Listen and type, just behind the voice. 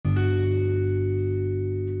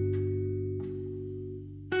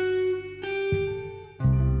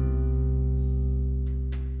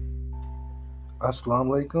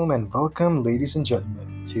Assalamu alaikum and welcome, ladies and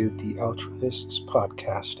gentlemen, to the Altruists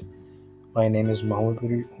podcast. My name is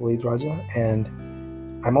Mohammed Walid Raja, and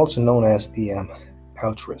I'm also known as the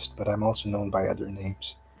Altruist, but I'm also known by other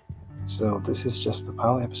names. So, this is just the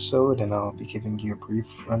pilot episode, and I'll be giving you a brief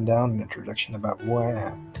rundown and introduction about who I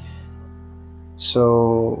am.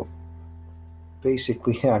 So,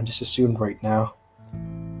 basically, I'm just a student right now.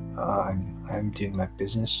 I'm doing my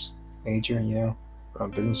business major, from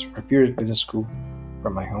reputed business school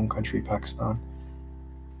from my home country, Pakistan.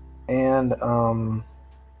 And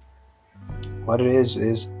what it is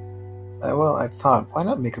I thought, why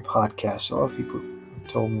not make a podcast? A lot of people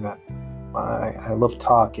told me that I love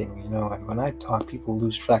talking, and when I talk, people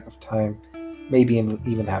lose track of time, maybe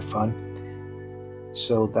even have fun.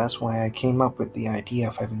 So that's why I came up with the idea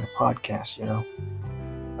of having a podcast.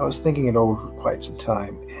 I was thinking it over for quite some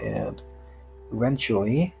time, and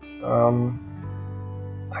eventually,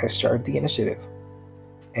 I started the initiative,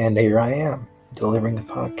 and here I am delivering a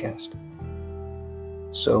podcast.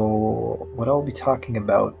 So, what I'll be talking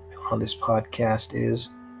about on this podcast is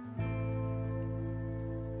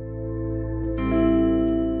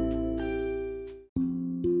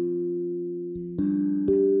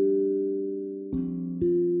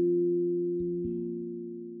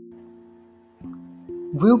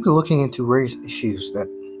we'll be looking into various issues that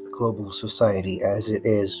the global society as it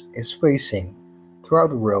is facing throughout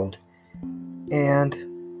the world. And,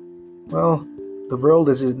 well, the world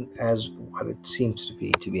isn't as what it seems to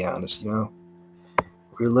be honest,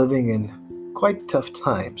 We're living in quite tough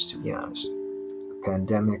times, to be honest. The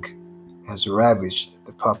pandemic has ravaged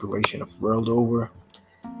the population of the world over,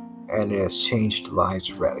 and it has changed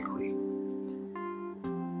lives radically.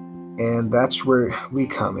 And that's where we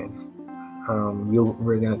come in.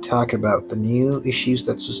 We're going to talk about the new issues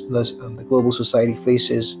that the global society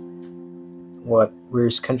faces, what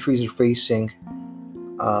various countries are facing.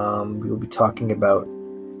 We'll be talking about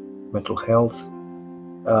mental health,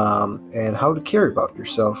 and how to care about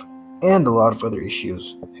yourself, and a lot of other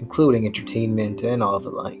issues, including entertainment and all of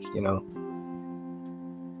the like,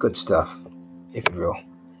 good stuff, if you will.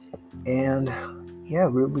 And yeah,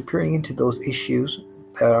 we'll be peering into those issues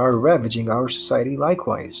that are ravaging our society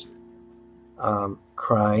likewise.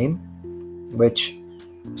 Crime, which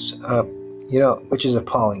is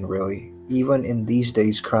appalling, really. Even in these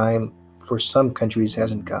days, crime for some countries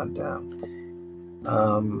hasn't gone down.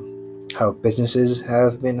 How businesses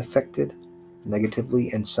have been affected negatively,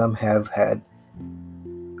 and some have had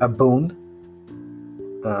a boon.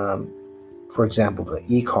 For example, the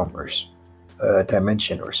e-commerce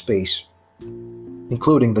dimension or space,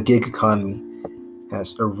 including the gig economy,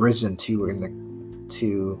 has arisen to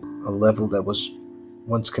a level that was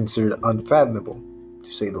once considered unfathomable,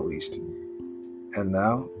 to say the least. And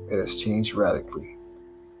now it has changed radically.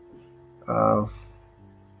 We're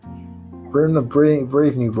in a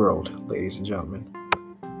brave new world, ladies and gentlemen.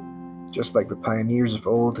 Just like the pioneers of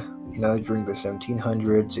old, during the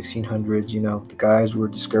 1700s, 1600s, the guys were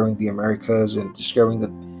discovering the Americas and discovering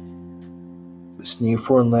that this new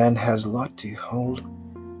foreign land has a lot to hold.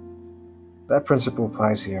 That principle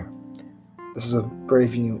applies here. This is a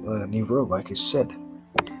brave new world, like I said,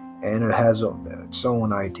 and it has its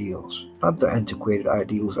own ideals, not the antiquated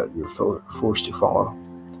ideals that you're forced to follow,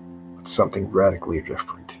 but something radically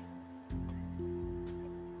different.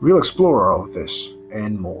 We'll explore all of this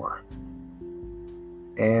and more.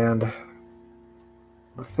 And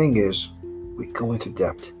the thing is, we go into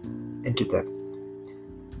depth.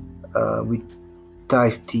 We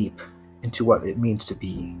dive deep into what it means to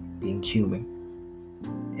be being human,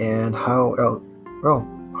 and how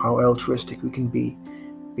altruistic we can be,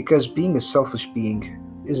 because being a selfish being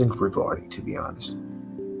isn't rewarding, to be honest,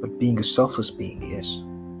 but being a selfless being is.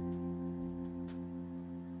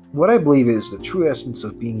 What I believe is the true essence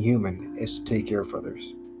of being human is to take care of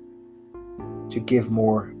others, to give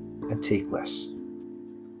more and take less.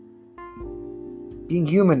 Being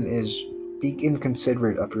human is being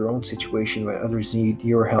inconsiderate of your own situation when others need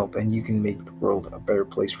your help, and you can make the world a better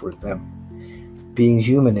place for them. Being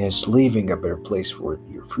human is leaving a better place for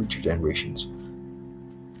your future generations.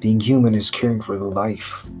 Being human is caring for the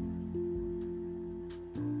life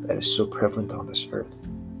that is so prevalent on this earth,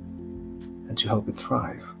 and to help it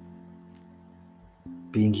thrive.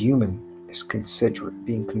 Being human is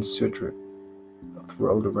being considerate of the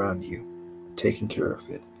world around you, taking care of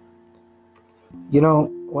it.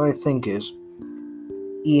 What I think is,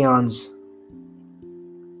 eons,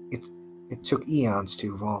 it took eons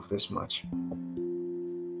to evolve this much.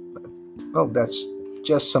 Well, that's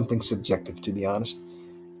just something subjective, to be honest.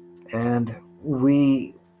 And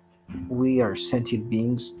we are sentient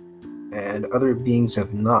beings, and other beings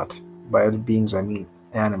have not By other beings, I mean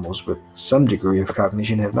animals with some degree of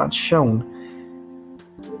cognition have not shown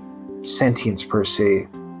sentience per se.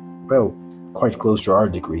 Well, quite close to our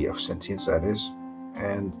degree of sentience, that is.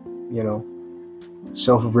 And,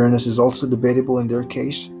 self-awareness is also debatable in their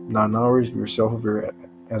case. Not in ours, we're self-aware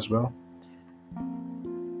as well.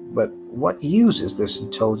 But what use is this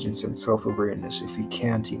intelligence and self-awareness if we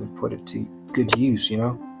can't even put it to good use,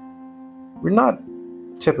 We're not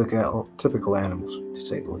typical animals, to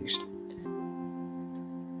say the least.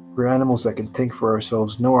 We're animals that can think for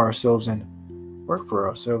ourselves, know ourselves, and work for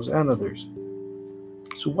ourselves and others.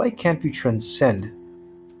 So why can't we transcend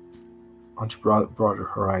onto broader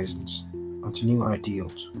horizons, onto new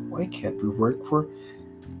ideals? Why can't we work for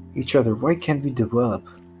each other? Why can't we develop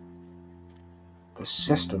the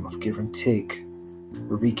system of give and take,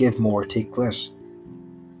 where we give more, take less,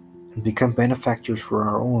 and become benefactors for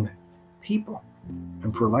our own people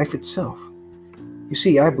and for life itself? You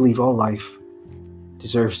see, I believe all life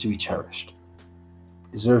deserves to be cherished,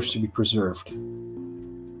 deserves to be preserved.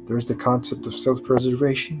 There is the concept of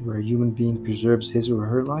self-preservation, where a human being preserves his or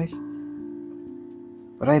her life.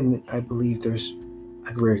 But I believe there's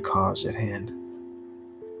a greater cause at hand.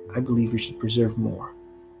 I believe we should preserve more,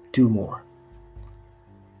 do more,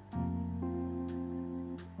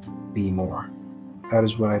 be more. That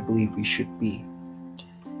is what I believe we should be.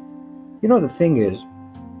 The thing is,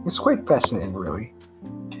 it's quite fascinating, really.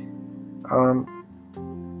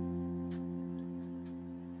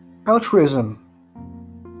 Altruism.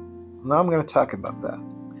 Now I'm going to talk about that.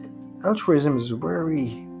 Altruism is a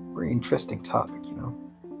very, very interesting topic,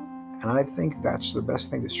 and I think that's the best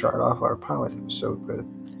thing to start off our pilot episode with.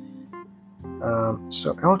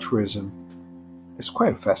 So altruism is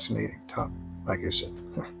quite a fascinating topic, like I said.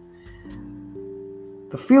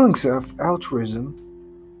 The feelings of altruism,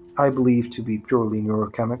 I believe to be purely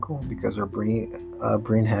neurochemical, because our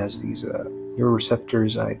brain has these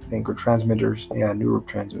neuroreceptors, I think, or transmitters,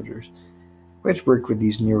 neurotransmitters, which work with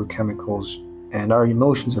these neurochemicals, and our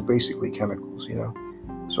emotions are basically chemicals,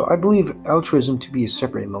 So I believe altruism to be a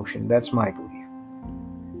separate emotion. That's my belief.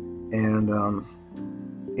 And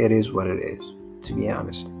it is what it is, to be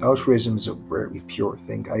honest. Altruism is a very pure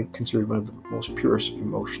thing. I consider it one of the most purest of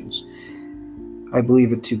emotions. I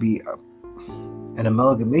believe it to be an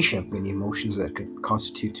amalgamation of many emotions that could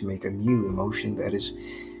constitute to make a new emotion that is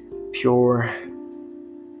pure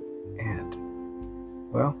and,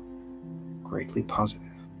 well, greatly positive.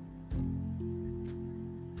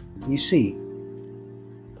 You see,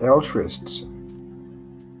 altruists,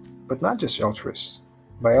 but not just altruists.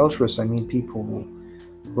 By altruists, I mean people who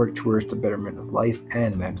work towards the betterment of life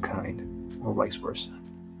and mankind, or vice versa.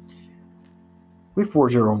 We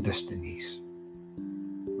forge our own destinies.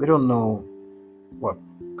 We don't know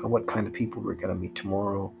what kind of people we're going to meet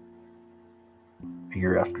tomorrow, a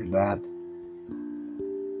year after that.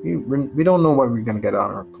 We don't know what we're going to get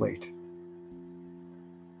on our plate.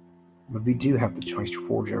 But we do have the choice to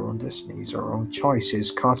forge our own destinies. Our own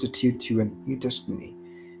choices constitute to a new destiny.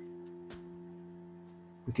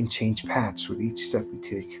 We can change paths with each step we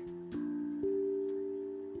take.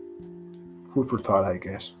 Food for thought, I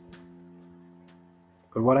guess.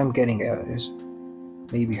 But what I'm getting at is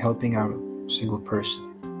maybe helping out a single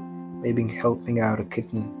person, maybe helping out a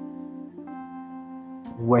kitten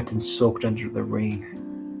wet and soaked under the rain,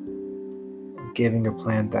 or giving a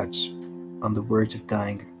plant that's on the verge of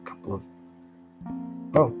dying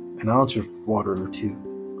an ounce of water or two,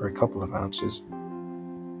 or a couple of ounces.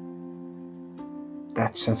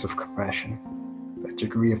 That sense of compassion, that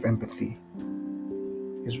degree of empathy,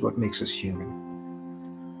 is what makes us human.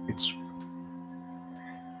 It's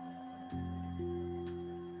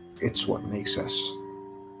what makes us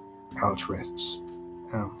altruists.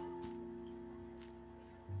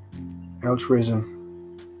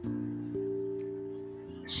 Altruism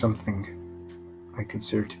is something I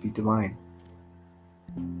consider to be divine.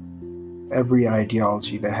 Every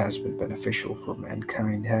ideology that has been beneficial for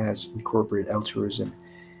mankind has incorporated altruism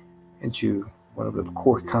into one of the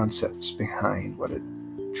core concepts behind what it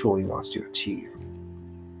truly wants to achieve.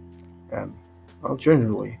 And,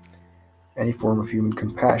 generally, any form of human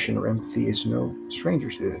compassion or empathy is no stranger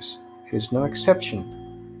to this. It is no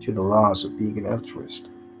exception to the laws of being an altruist,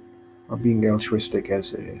 or being altruistic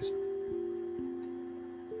as it is.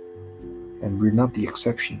 And we're not the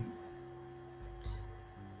exception.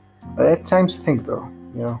 I at times think, though,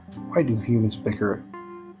 why do humans bicker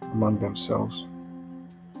among themselves?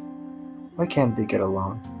 Why can't they get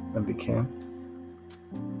along when they can?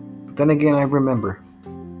 But then again, I remember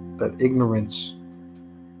that ignorance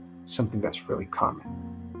is something that's really common.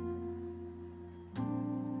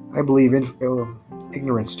 I believe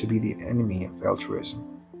ignorance to be the enemy of altruism.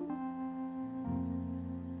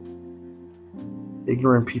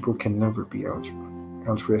 Ignorant people can never be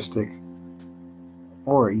altruistic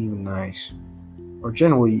or even nice, or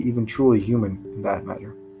generally even truly human in that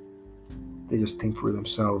matter. They just think for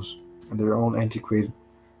themselves and their own antiquated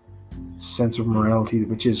sense of morality,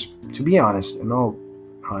 which is, to be honest, in all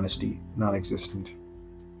honesty, non existent.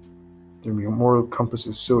 Their moral compass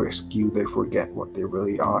is so askew they forget what they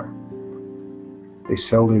really are. They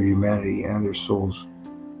sell their humanity and their souls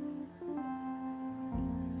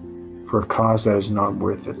for a cause that is not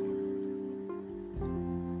worth it.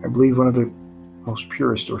 I believe one of the most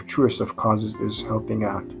purest or truest of causes is helping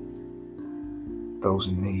out those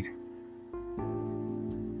in need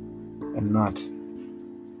and not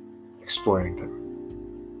exploiting them.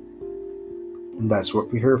 And that's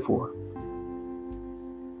what we're here for.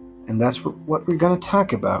 And that's what we're going to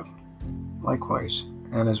talk about, likewise,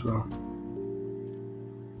 and as well.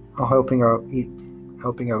 How helping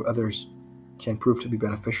out others can prove to be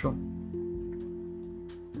beneficial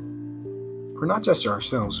for not just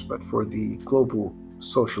ourselves, but for the global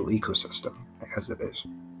social ecosystem as it is,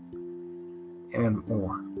 and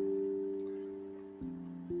more.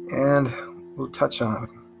 And we'll touch on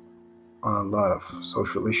a lot of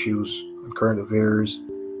social issues, and current affairs,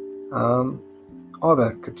 all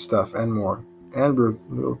that good stuff and more. And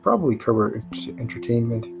we'll probably cover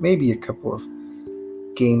entertainment, maybe a couple of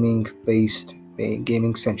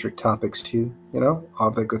gaming-centric topics too,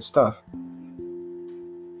 all that good stuff.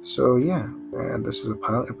 So yeah, and this is a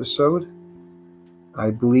pilot episode. I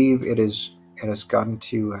believe it has gotten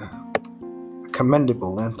to a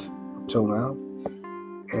commendable length up till now,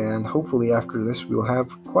 and hopefully after this we'll have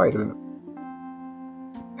quite an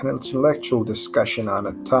intellectual discussion on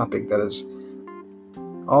a topic that is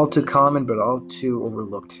all too common but all too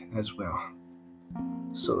overlooked as well.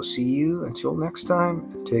 So see you until next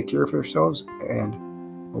time. Take care of yourselves, and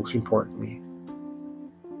most importantly,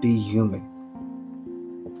 be human.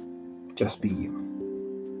 Just be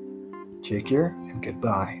human. Take care and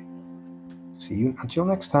goodbye. See you until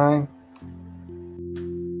next time.